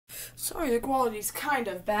Sorry, the quality's kind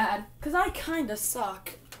of bad, because I kind of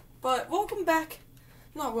suck. But welcome back.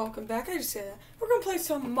 Not welcome back, I just say that. We're going to play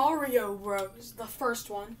some Mario Bros. The first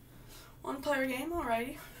one. One player game,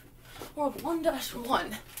 alrighty. Or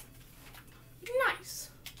 1-1. Nice.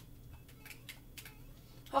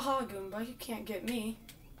 Haha, Goomba, you can't get me.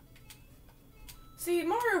 See,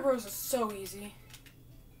 Mario Bros. Is so easy.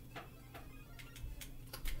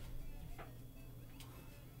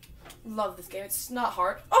 Love this game. It's not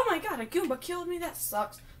hard. Oh my god, a Goomba killed me. That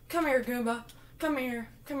sucks. Come here, Goomba. Come here.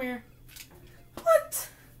 Come here. What?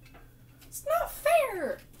 It's not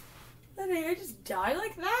fair. Did I just die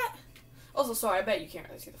like that? Also, sorry, I bet you can't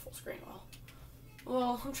really see the full screen well.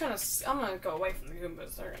 Well, I'm gonna go away from the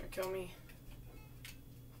Goombas. They're gonna kill me.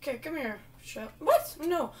 Okay, come here. What?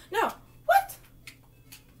 No. No. What?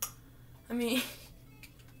 I mean,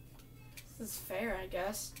 this is fair, I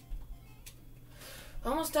guess. I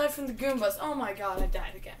almost died from the Goombas. Oh my god, I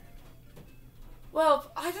died again. Well,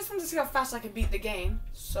 I just wanted to see how fast I could beat the game,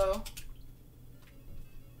 so.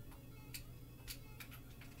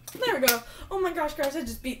 There we go. Oh my gosh, guys, I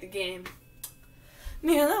just beat the game.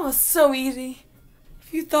 Man, that was so easy.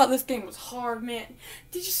 If you thought this game was hard, man.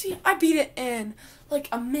 Did you see? I beat it in like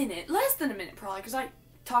a minute. Less than a minute, probably, because I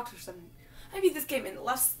talked or something. I beat this game in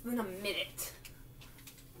less than a minute.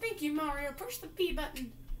 Thank you, Mario. Push the B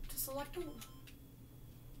button to select all.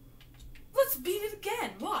 Let's beat it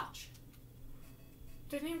again. Watch.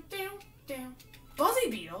 Buzzy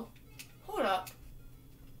Beetle? Hold up.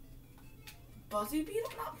 Buzzy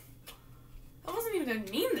Beetle? No. I wasn't even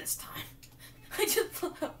gonna mean this time. I just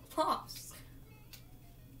lost.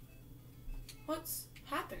 What's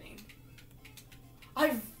happening?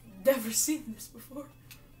 I've never seen this before.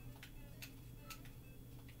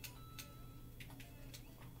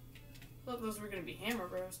 I thought those were gonna be Hammer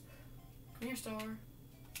Bros. Come here, Star.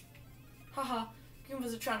 Haha,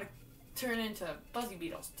 Goombas are trying to turn into Buzzy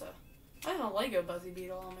Beetles. I have a Lego Buzzy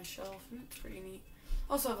Beetle on my shelf, and it's pretty neat.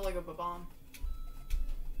 I also have a Lego Bob-omb.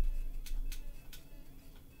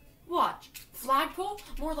 Watch. Flagpole?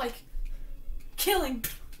 More like killing.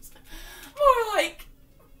 More like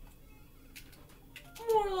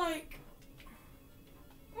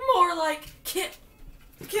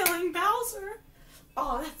killing Bowser.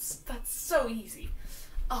 Oh, that's so easy.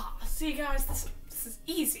 See guys, this is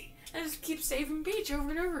easy. I just keep saving Peach over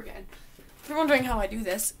and over again. If you're wondering how I do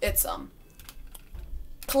this, it's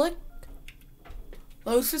click,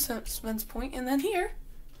 load suspense point, and then here,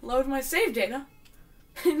 load my save data,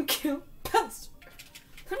 and kill Bowser.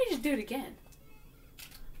 Let me just do it again.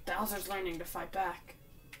 Bowser's learning to fight back.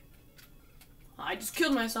 I just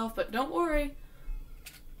killed myself, but don't worry.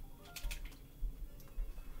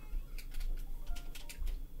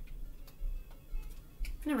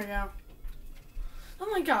 There we go. Oh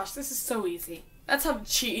my gosh, this is so easy. That's how to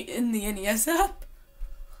cheat in the NES app.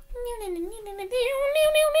 If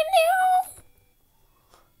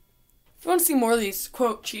you want to see more of these,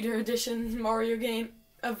 quote, cheater edition Mario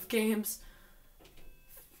games,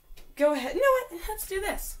 go ahead. You know what? Let's do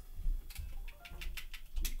this.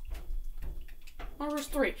 Mario Bros.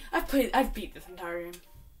 3. I've beat this entire game.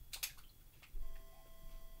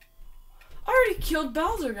 I already killed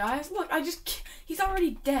Bowser, guys. Look, he's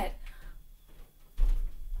already dead.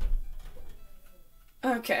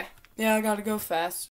 Okay. Yeah, I gotta go fast.